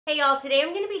Hey y'all, today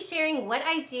I'm going to be sharing what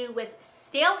I do with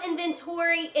stale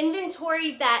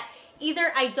inventory that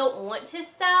either I don't want to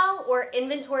sell or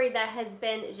inventory that has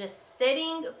been just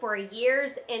sitting for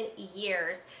years and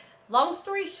years. Long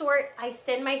story short, I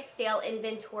send my stale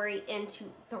inventory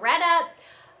into ThredUp.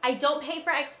 I don't pay for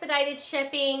expedited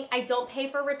shipping. I don't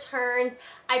pay for returns.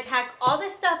 I pack all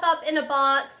this stuff up in a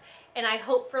box and I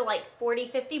hope for like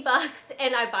 40-50 bucks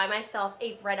and I buy myself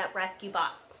a ThredUp rescue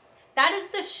box. That is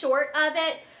the short of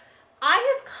it.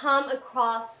 I have come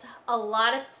across a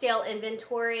lot of stale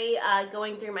inventory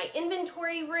going through my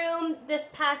inventory room this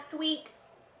past week.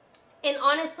 And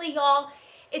honestly, y'all,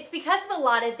 it's because of a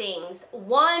lot of things.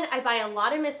 One, I buy a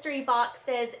lot of mystery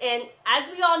boxes, and as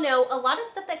we all know, a lot of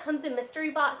stuff that comes in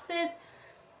mystery boxes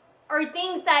are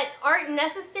things that aren't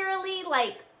necessarily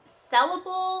like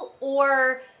sellable,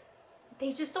 or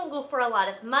they just don't go for a lot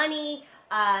of money.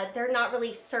 They're not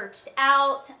really searched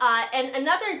out. And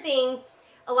another thing,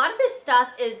 a lot of this stuff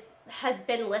has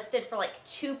been listed for like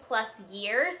 2+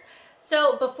 years.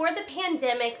 So before the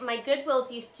pandemic, my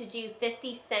Goodwills used to do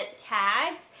 50-cent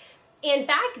tags. And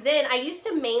back then, I used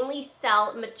to mainly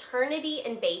sell maternity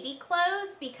and baby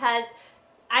clothes because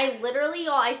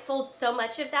I sold so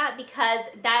much of that because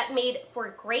that made for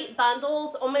great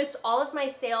bundles. Almost all of my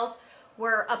sales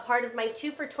were a part of my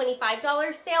 2 for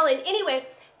 $25 sale. And anyway,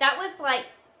 that was like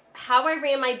how I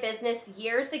ran my business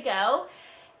years ago.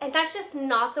 And that's just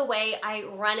not the way I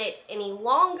run it any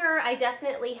longer. I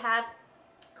definitely have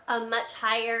a much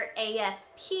higher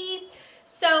ASP.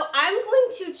 So I'm going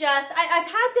to just, I've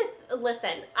had this,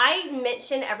 listen, I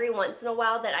mention every once in a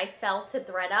while that I sell to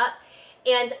ThredUp,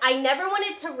 and I never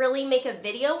wanted to really make a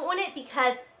video on it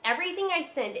because everything I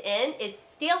send in is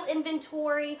stale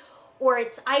inventory, or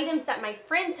it's items that my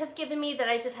friends have given me that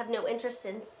I just have no interest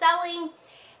in selling.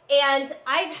 And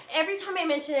every time I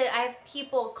mention it, I have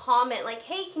people comment like,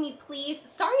 hey, can you please,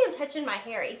 sorry I'm touching my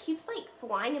hair. It keeps like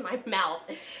flying in my mouth.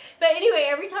 But anyway,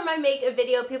 every time I make a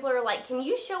video, people are like, can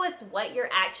you show us what you're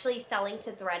actually selling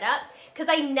to ThredUp? Because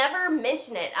I never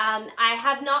mention it. I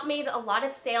have not made a lot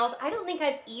of sales. I don't think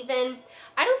I've even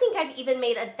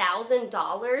made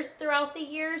 $1,000 throughout the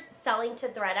years selling to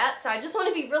ThredUp. So I just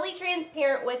want to be really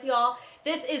transparent with y'all.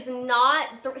 This is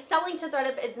not, selling to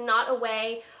ThredUp is not a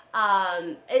way,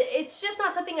 it's just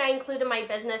not something I include in my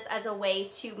business as a way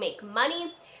to make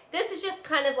money. This is just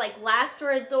kind of like last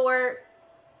resort,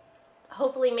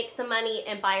 hopefully make some money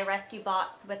and buy a rescue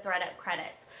box with ThredUp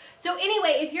credits. So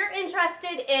anyway, if you're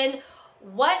interested in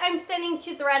what I'm sending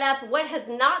to ThredUp, what has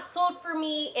not sold for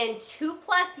me in 2+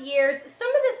 years, some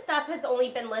of this stuff has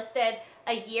only been listed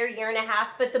a year and a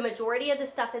half, but the majority of the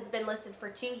stuff has been listed for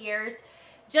 2 years.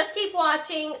 Just keep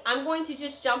watching. I'm going to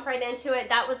just jump right into it.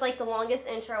 That was like the longest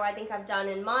intro I think I've done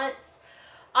in months.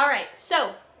 All right,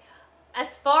 so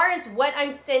as far as what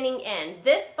I'm sending in,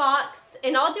 this box,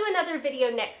 and I'll do another video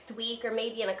next week or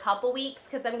maybe in a couple weeks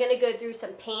because I'm going to go through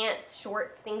some pants,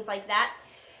 shorts, things like that.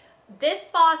 This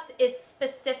box is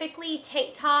specifically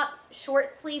tank tops,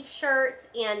 short sleeve shirts,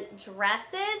 and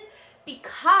dresses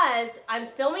because I'm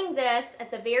filming this at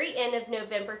the very end of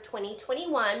November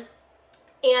 2021.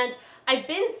 And I've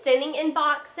been sending in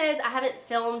boxes. I haven't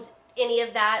filmed any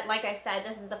of that. Like I said,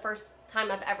 this is the first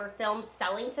time I've ever filmed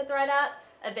selling to ThredUp,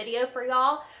 a video for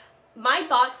y'all. My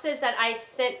boxes that I've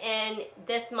sent in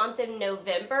this month in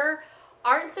November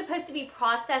aren't supposed to be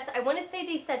processed. I want to say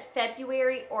they said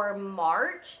February or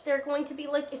March they're going to be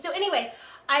looking. So anyway,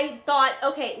 I thought,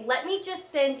 okay, let me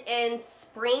just send in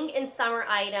spring and summer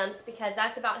items because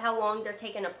that's about how long they're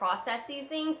taking to process these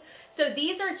things. So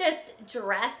these are just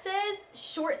dresses,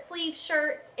 short sleeve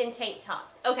shirts, and tank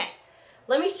tops. Okay,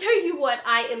 let me show you what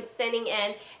I am sending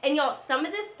in. And y'all, some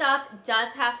of this stuff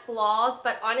does have flaws,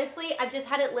 but honestly, I've just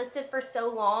had it listed for so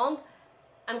long,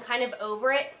 I'm kind of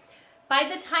over it. By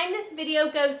the time this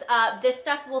video goes up, this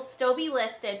stuff will still be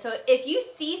listed. So if you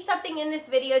see something in this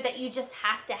video that you just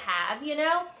have to have, you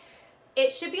know, it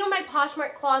should be on my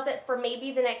Poshmark closet for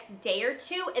maybe the next day or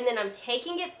two, and then I'm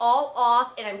taking it all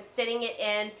off and I'm sitting it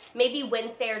in maybe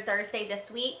Wednesday or Thursday this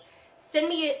week. Send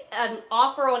me an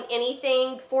offer on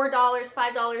anything, $4,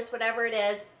 $5, whatever it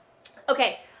is.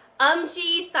 Okay,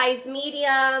 UMG, size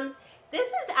medium. This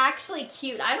is actually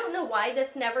cute. I don't know why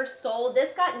this never sold.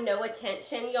 This got no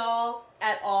attention, y'all,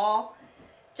 at all.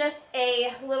 Just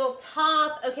a little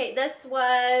top. Okay, this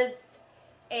was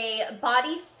a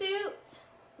bodysuit,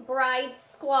 bride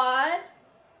squad.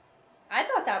 I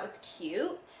thought that was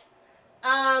cute.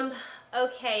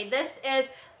 Okay, this is,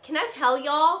 can I tell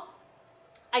y'all,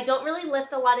 I don't really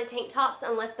list a lot of tank tops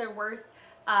unless they're worth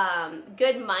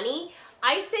good money.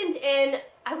 I send in,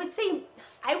 I would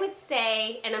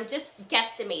say, and I'm just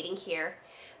guesstimating here,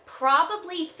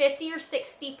 probably 50 or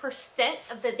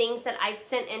 60% of the things that I've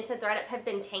sent into ThredUp have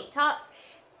been tank tops,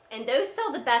 and those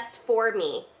sell the best for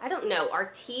me. I don't know,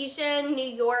 Artesian, New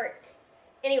York.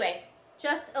 Anyway,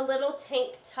 just a little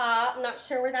tank top. Not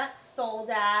sure where that's sold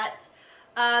at.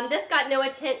 This got no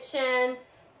attention.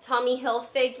 Tommy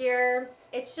Hilfiger.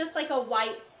 It's just like a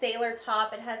white sailor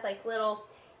top. It has like little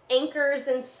anchors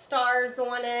and stars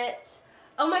on it.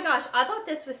 Oh my gosh, I thought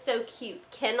this was so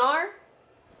cute. Kennar.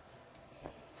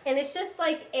 And it's just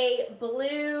like a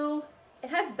blue,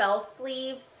 it has bell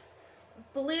sleeves,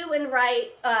 blue and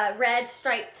red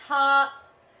striped top.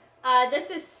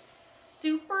 This is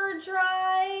Super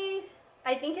Dry,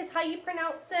 I think is how you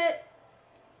pronounce it.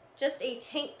 Just a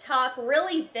tank top,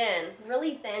 really thin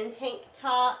tank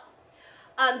top.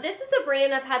 This is a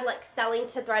brand I've had like selling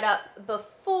to ThredUp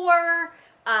before.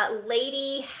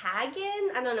 Lady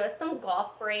Hagen, I don't know, it's some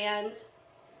golf brand.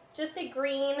 Just a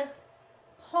green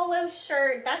polo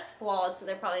shirt. That's flawed, so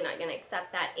they're probably not going to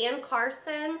accept that. Ann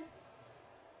Carson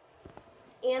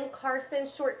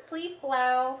short sleeve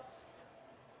blouse.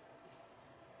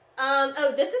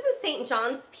 Oh, this is a St.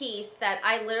 John's piece that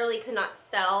I literally could not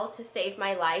sell to save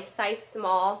my life, size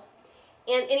small.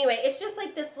 And anyway, it's just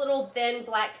like this little thin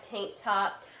black tank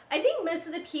top. I think most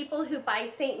of the people who buy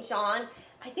St. John,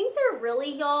 I think they're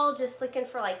really, y'all, just looking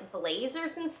for like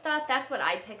blazers and stuff. That's what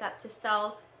I pick up to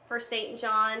sell for St.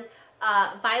 John.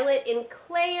 Violet and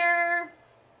Claire.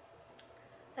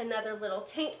 Another little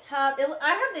tank top. I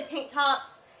have the tank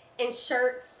tops and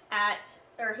shirts at,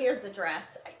 or here's the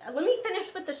dress. Let me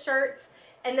finish with the shirts,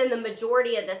 and then the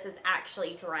majority of this is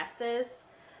actually dresses.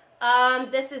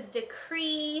 This is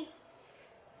Decree,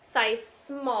 size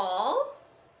small.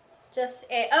 Just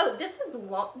a, oh, this is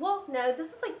long, well, no,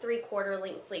 this is like 3/4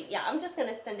 length sleeve. Yeah, I'm just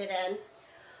gonna send it in.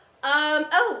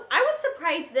 Oh, I was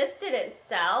surprised this didn't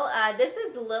sell. This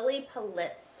is Lily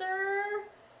Pulitzer,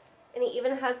 and it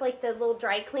even has like the little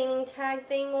dry cleaning tag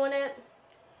thing on it.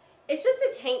 It's just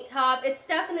a tank top. It's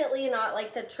definitely not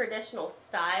like the traditional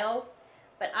style,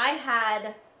 but I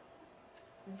had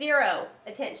zero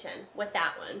attention with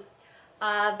that one.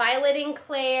 Violet and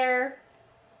Claire,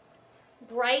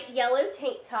 bright yellow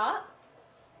tank top.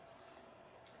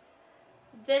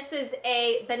 This is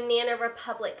a Banana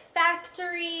Republic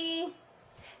Factory.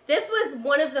 This was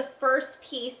one of the first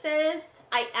pieces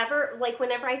I ever, like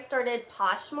whenever I started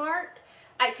Poshmark,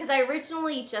 because I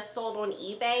originally just sold on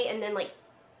eBay, and then like,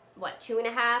 what,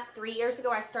 2.5, 3 years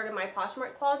ago I started my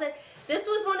Poshmark closet. This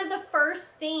was one of the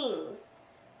first things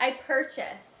I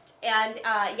purchased, and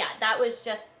yeah, that was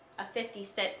just a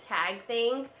 50-cent tag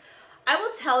thing. I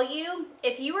will tell you,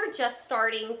 if you are just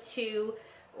starting to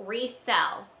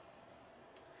resell,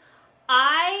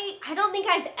 I don't think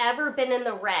I've ever been in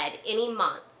the red any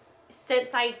months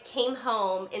since I came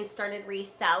home and started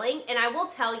reselling. And I will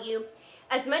tell you,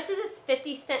 as much as this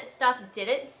 50-cent stuff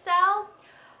didn't sell,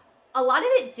 a lot of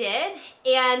it did.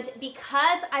 And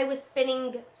because I was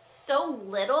spending so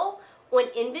little on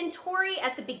inventory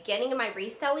at the beginning of my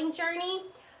reselling journey,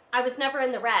 I was never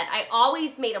in the red. I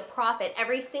always made a profit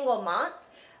every single month.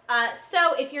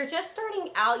 So if you're just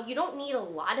starting out, you don't need a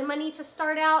lot of money to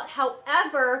start out.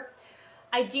 However,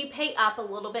 I do pay up a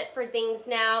little bit for things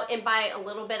now, and by a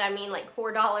little bit I mean like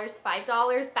 $4,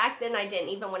 $5. Back then I didn't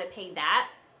even want to pay that.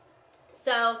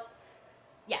 So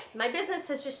yeah, my business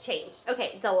has just changed.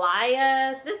 Okay,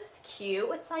 Delia's. This is cute.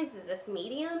 What size is this?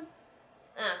 Medium?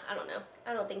 I don't know.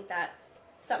 I don't think that's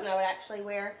something I would actually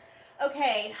wear.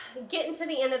 Okay, getting to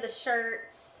the end of the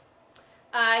shirts.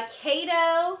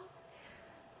 Kato.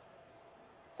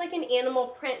 It's like an animal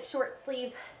print short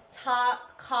sleeve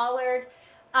top, collared.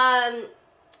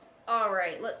 All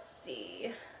right, let's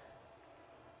see.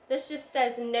 This just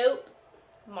says Nope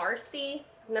Marcy.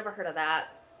 I've never heard of that.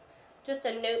 Just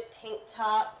a Nope tank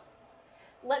top.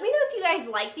 Let me know if you guys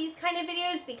like these kind of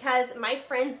videos, because my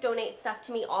friends donate stuff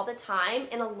to me all the time,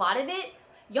 and a lot of it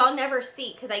y'all never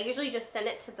see because I usually just send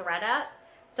it to ThredUp.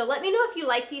 So let me know if you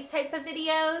like these type of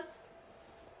videos.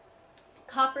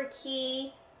 Copper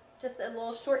Key, just a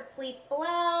little short sleeve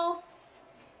blouse.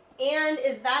 And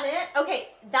is that it? Okay,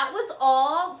 that was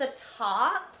all the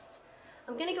tops.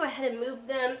 I'm gonna go ahead and move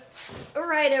them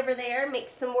right over there, make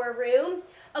some more room.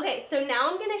 Okay, so now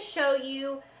I'm gonna show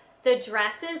you the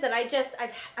dresses that I've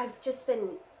just been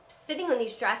sitting on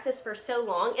these dresses for so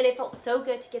long, and it felt so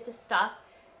good to get the stuff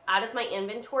out of my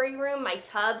inventory room. My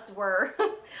tubs were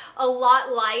a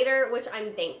lot lighter, which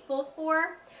I'm thankful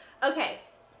for. Okay.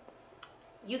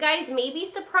 You guys may be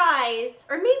surprised,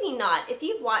 or maybe not. If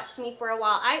you've watched me for a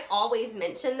while, I always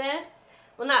mention this.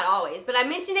 Well, not always, but I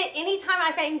mention it anytime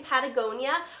I find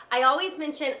Patagonia. I always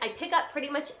mention I pick up pretty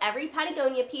much every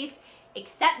Patagonia piece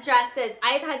accept dresses.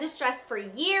 I've had this dress for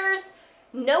years,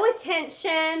 no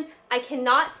attention. I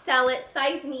cannot sell it,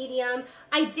 size medium.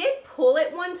 I did pull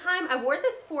it one time. I wore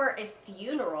this for a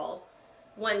funeral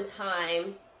one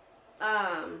time,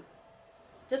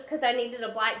 just because I needed a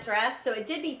black dress, so it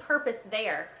did be purpose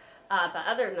there. But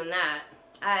other than that,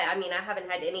 I mean, I haven't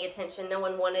had any attention. No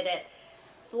one wanted it.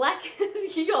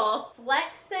 Y'all,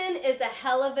 flexing is a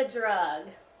hell of a drug.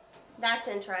 That's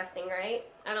interesting, right?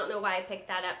 I don't know why I picked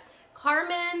that up.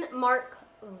 Carmen Mark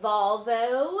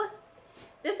Volvo.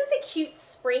 This is a cute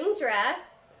spring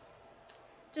dress.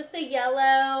 Just a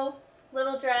yellow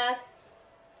little dress.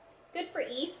 Good for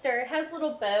Easter. It has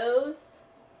little bows.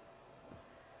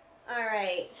 All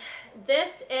right.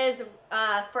 This is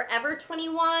Forever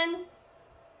 21.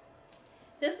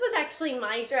 This was actually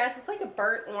my dress. It's like a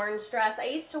burnt orange dress. I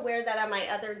used to wear that on my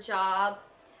other job.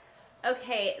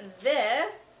 Okay,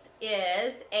 this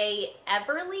is a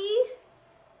Everly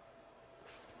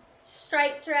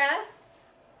striped dress.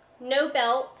 No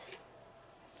belt.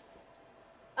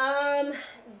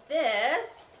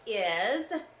 This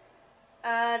is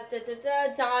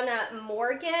Donna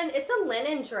Morgan. It's a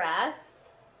linen dress.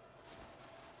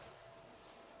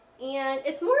 And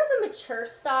it's more of a mature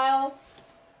style.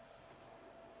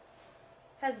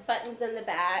 Has buttons in the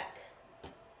back.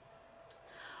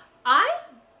 I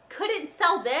couldn't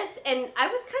sell this, and I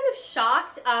was kind of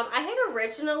shocked.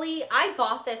 I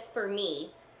bought this for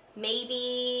me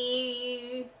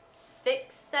maybe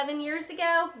 6-7 years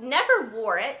ago. Never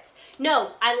wore it.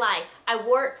 No, I lie. I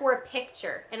wore it for a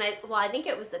picture, and I think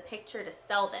it was the picture to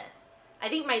sell this. I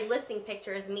think my listing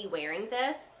picture is me wearing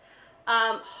this.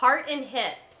 Heart and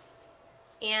hips,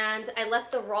 and I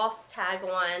left the Ross tag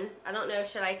on. I don't know,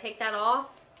 should I take that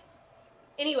off?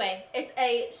 Anyway, it's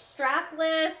a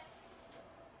strapless,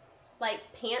 like,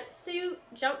 pantsuit,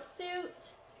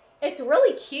 jumpsuit. It's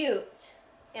really cute.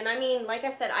 And I mean, like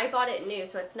I said, I bought it new,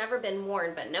 so it's never been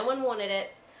worn, but no one wanted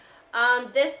it.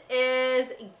 This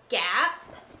is Gap.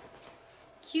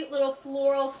 Cute little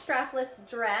floral strapless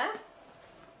dress.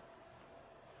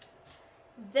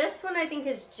 This one I think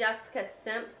is Jessica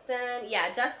Simpson.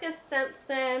 Yeah, Jessica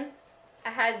Simpson. I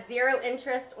had zero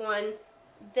interest on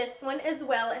this one as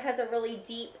well. It has a really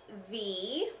deep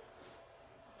V.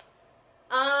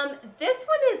 This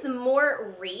one is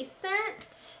more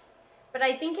recent, but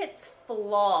I think it's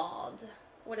flawed.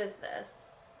 What is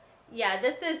this? Yeah,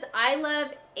 this is I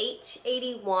Love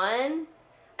H81.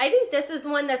 I think this is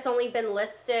one that's only been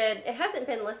listed. It hasn't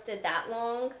been listed that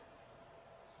long.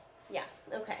 Yeah,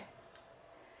 okay.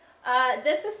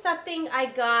 This is something I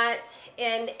got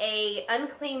in a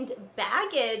unclaimed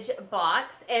baggage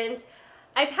box, and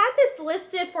I've had this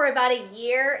listed for about a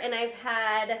year, and I've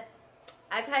had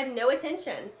no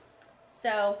attention.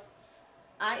 So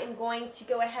I am going to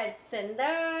go ahead and send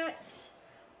that.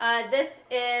 This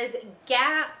is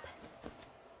Gap.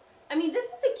 I mean, this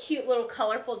is a cute little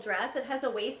colorful dress. It has a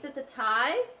waist at the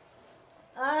tie,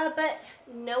 but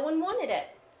no one wanted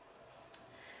it.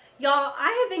 Y'all,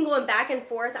 I have been going back and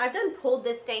forth. I've done pulled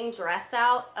this dang dress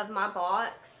out of my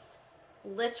box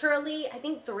literally, I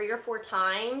think 3 or 4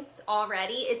 times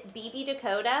already. It's BB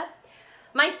Dakota.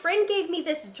 My friend gave me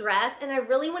this dress, and I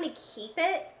really want to keep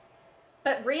it,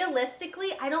 but realistically,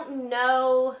 I don't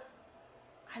know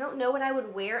what I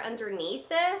would wear underneath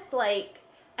this. Like,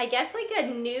 I guess like a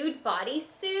nude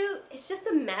bodysuit. It's just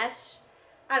a mesh.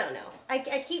 I don't know. I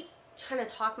keep trying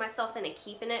to talk myself into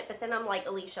keeping it, but then I'm like,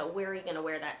 Alicia, where are you going to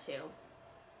wear that to?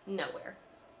 Nowhere.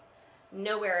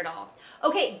 Nowhere at all.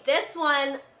 Okay, this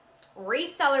one,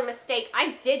 reseller mistake.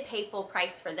 I did pay full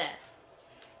price for this,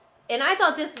 and I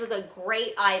thought this was a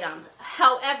great item.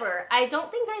 However, I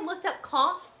don't think I looked up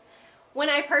comps when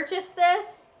I purchased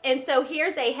this, and so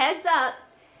here's a heads up.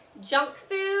 Junk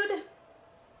food,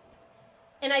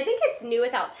 and I think it's new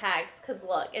without tags, because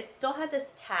look, it still had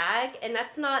this tag, and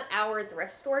that's not our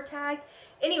thrift store tag.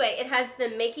 Anyway, it has the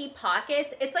Mickey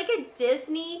pockets. It's like a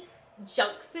Disney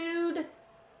junk food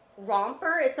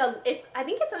romper. I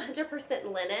think it's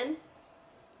 100% linen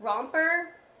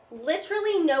romper.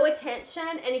 Literally no attention,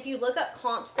 and if you look up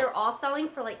comps, they're all selling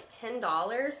for like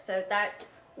 $10, so that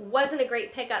wasn't a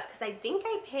great pickup, because I think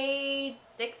I paid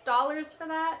 $6 for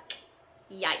that.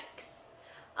 Yikes.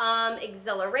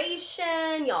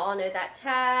 Exhilaration, y'all know that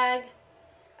tag.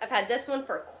 I've had this one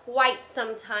for quite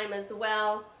some time as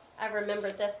well. I remember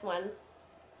this one.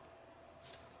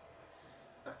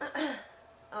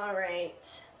 All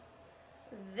right.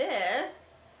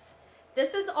 This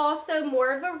is also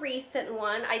more of a recent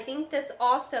one. I think this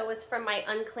also is from my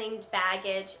unclaimed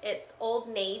baggage. It's Old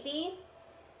Navy.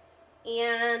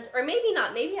 Or maybe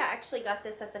not. Maybe I actually got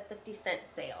this at the 50-cent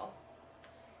sale.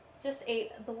 Just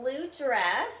a blue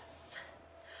dress.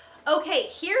 Okay,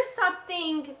 here's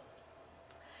something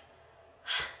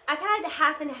I've had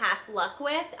half and half luck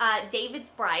with. David's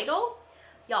Bridal.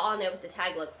 Y'all all know what the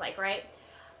tag looks like, right?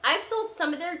 I've sold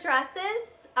some of their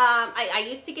dresses. I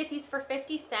used to get these for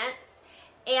 50 cents.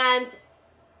 And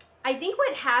I think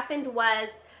what happened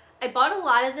was I bought a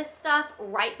lot of this stuff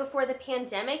right before the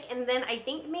pandemic. And then I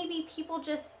think maybe people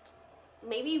just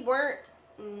maybe weren't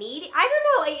needy. I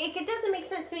don't know. It doesn't make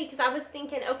sense to me because I was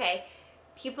thinking, okay,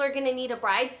 people are going to need a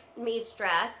bridesmaid's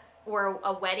dress or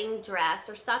a wedding dress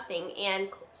or something, and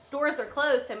stores are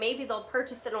closed, so maybe they'll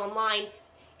purchase it online.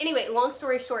 Anyway, long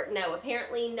story short, no.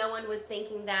 Apparently no one was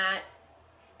thinking that.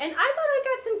 And I thought I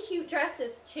got some cute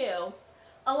dresses too.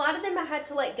 A lot of them I had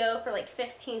to let go for like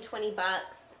 15, 20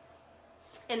 bucks.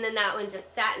 And then that one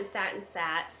just sat and sat and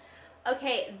sat.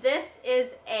 Okay, this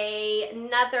is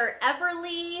another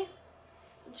Everly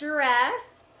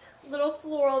dress, little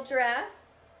floral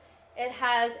dress. It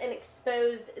has an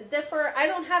exposed zipper. I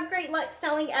don't have great luck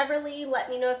selling Everly. Let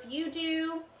me know if you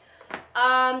do.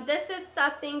 This is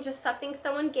something, just something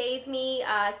someone gave me,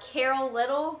 Carol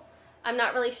Little. I'm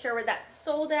not really sure where that's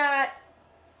sold at.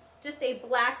 Just a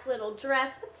black little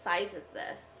dress. What size is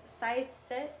this? Size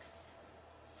 6?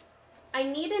 I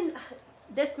need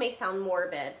this may sound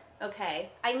morbid. Okay,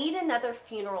 I need another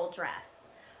funeral dress.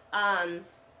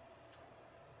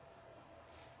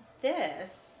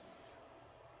 This,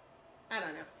 I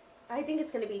don't know. I think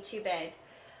it's going to be too big.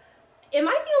 Am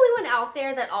I the only one out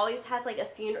there that always has like a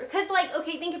funeral? Because like,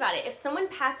 okay, think about it. If someone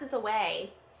passes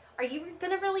away, are you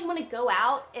going to really want to go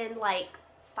out and like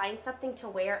find something to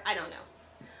wear? I don't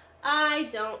know. I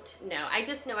don't know. I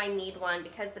just know I need one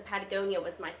because the Patagonia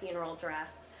was my funeral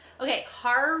dress. Okay,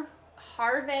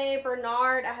 Harvey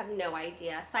Bernard, I have no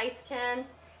idea. Size 10.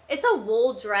 It's a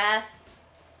wool dress.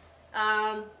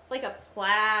 Like a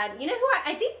plaid. You know who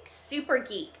I think Super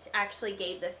Geeked actually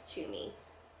gave this to me.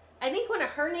 I think one of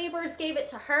her neighbors gave it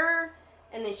to her,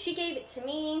 and then she gave it to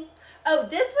me. Oh,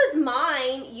 this was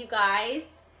mine, you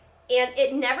guys, and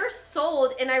it never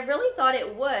sold, and I really thought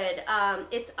it would.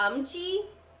 It's Umgee,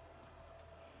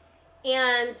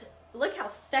 and look how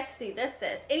sexy this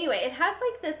is. Anyway, it has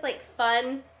like this like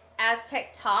fun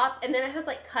Aztec top, and then it has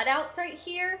like cutouts right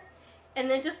here, and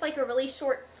then just like a really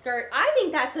short skirt. I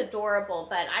think that's adorable,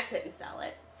 but I couldn't sell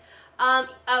it.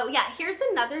 Oh yeah, here's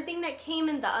another thing that came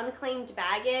in the unclaimed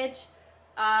baggage.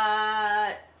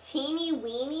 Teeny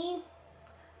Weeny.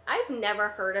 I've never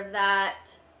heard of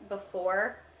that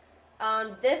before.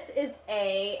 This is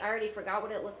I already forgot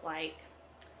what it looked like.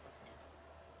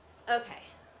 Okay.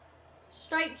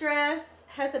 Striped dress,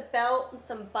 has a belt and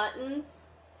some buttons.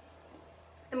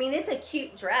 I mean, it's a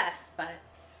cute dress, but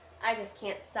I just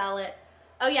can't sell it.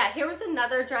 Oh yeah, here was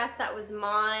another dress that was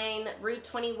mine, Route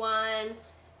 21.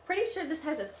 Pretty sure this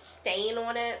has a stain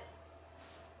on it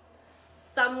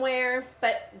somewhere,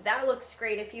 but that looks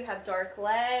great if you have dark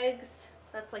legs.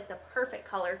 That's like the perfect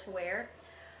color to wear.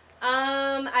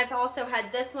 I've also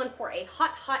had this one for a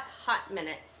hot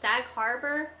minute. Sag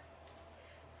Harbor.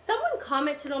 Someone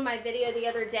commented on my video the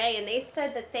other day and they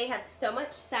said that they have so much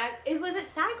was it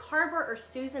Sag Harbor or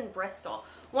Susan Bristol?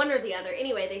 One or the other.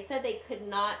 Anyway, they said they could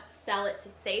not sell it to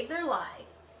save their life.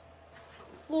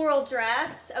 Floral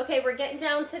dress. Okay, we're getting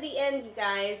down to the end, you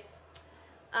guys.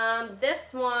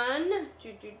 This one,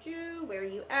 where are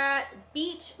you at?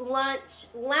 Beach Lunch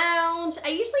Lounge. I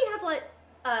usually have like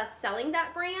selling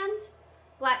that brand.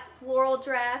 Black floral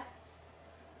dress.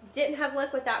 Didn't have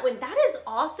luck with that one. That is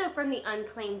also from the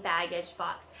unclaimed baggage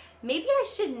box. Maybe I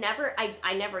should never,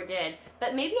 I never did,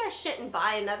 but maybe I shouldn't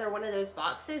buy another one of those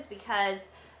boxes because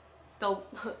the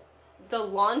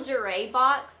lingerie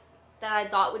box that I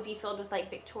thought would be filled with like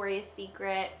Victoria's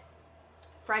Secret,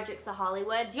 Fredericks of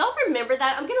Hollywood. Do y'all remember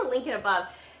that? I'm going to link it above.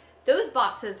 Those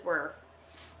boxes were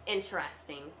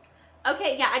interesting.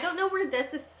 Okay, yeah, I don't know where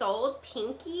this is sold.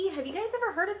 Pinky. Have you guys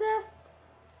ever heard of this?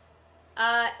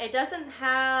 It doesn't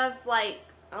have like,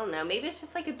 I don't know, maybe it's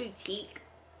just like a boutique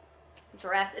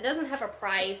dress. It doesn't have a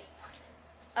price.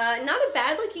 Not a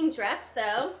bad looking dress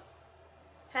though.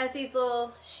 Has these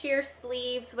little sheer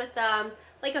sleeves with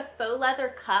like a faux leather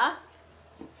cuff.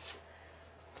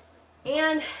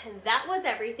 And that was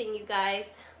everything, you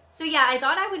guys. So yeah, I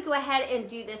thought I would go ahead and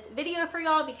do this video for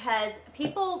y'all because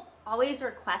people always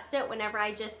request it whenever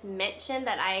I just mention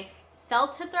that I sell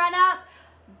to ThredUp.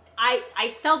 I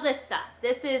sell this stuff.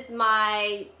 This is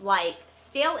my like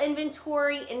stale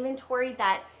inventory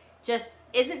that just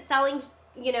isn't selling,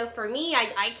 you know, for me.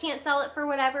 I can't sell it for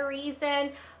whatever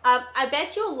reason. I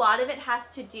bet you a lot of it has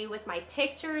to do with my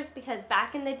pictures because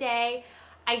back in the day,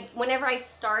 whenever I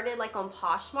started like on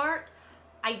Poshmark,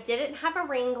 I didn't have a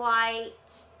ring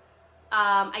light.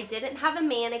 I didn't have a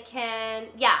mannequin.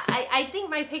 Yeah, I think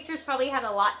my pictures probably had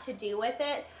a lot to do with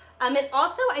it. And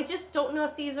also, I just don't know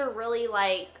if these are really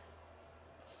like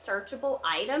searchable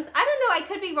items. I don't know, I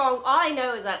could be wrong. All I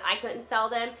know is that I couldn't sell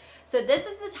them. So this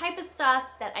is the type of stuff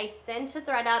that I send to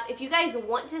ThredUp. If you guys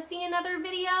want to see another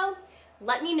video,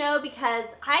 let me know,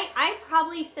 because I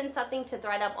probably send something to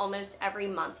ThredUp almost every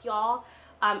month, y'all.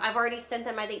 I've already sent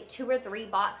them, I think, 2 or 3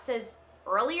 boxes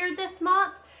earlier this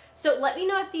month. So let me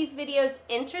know if these videos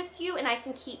interest you and I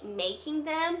can keep making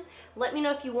them. Let me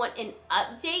know if you want an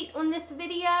update on this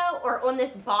video or on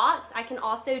this box. I can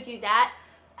also do that.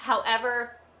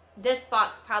 However, this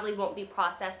box probably won't be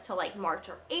processed till like March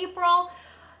or April.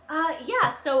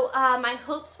 Yeah, so my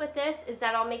hopes with this is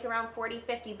that I'll make around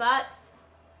 40-50 bucks.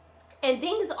 And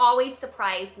things always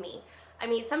surprise me. I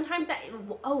mean, sometimes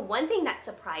one thing that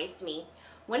surprised me,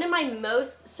 one of my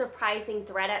most surprising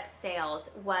ThredUp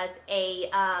sales was it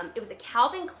was a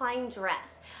Calvin Klein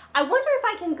dress. I wonder if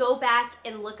I can go back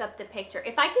and look up the picture.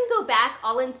 If I can go back,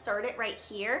 I'll insert it right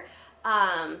here.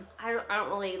 I don't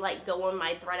really like go on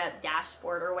my ThredUp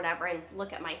dashboard or whatever and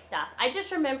look at my stuff. I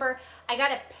just remember I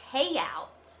got a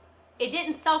payout. It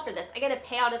didn't sell for this. I got a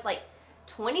payout of like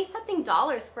 $20-something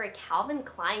for a Calvin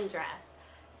Klein dress.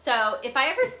 So if I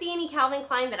ever see any Calvin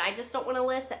Klein that I just don't want to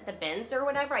list at the bins or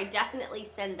whatever, I definitely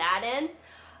send that in.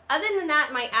 Other than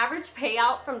that, my average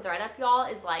payout from ThredUp, y'all,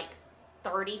 is like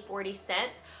 30-40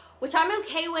 cents, which I'm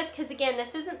okay with, because again,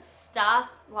 this isn't stuff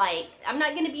like, I'm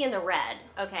not going to be in the red,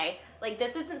 okay? Like,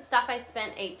 this isn't stuff I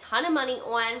spent a ton of money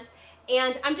on,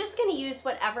 and I'm just going to use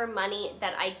whatever money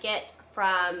that I get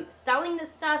from selling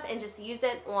this stuff and just use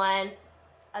it on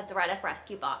a ThredUp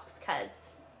rescue box, because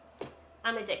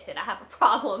I'm addicted. I have a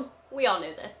problem. We all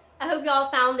know this. I hope y'all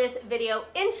found this video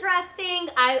interesting.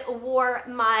 I wore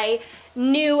my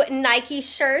new Nike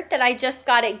shirt that I just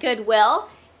got at Goodwill,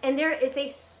 and there is a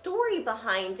story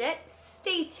behind it.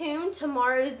 Stay tuned.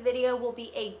 Tomorrow's video will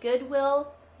be a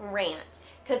Goodwill rant,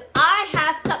 because I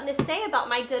have something to say about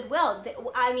my Goodwill.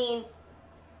 I mean,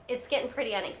 it's getting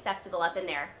pretty unacceptable up in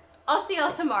there. I'll see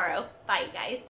y'all tomorrow. Bye, you guys.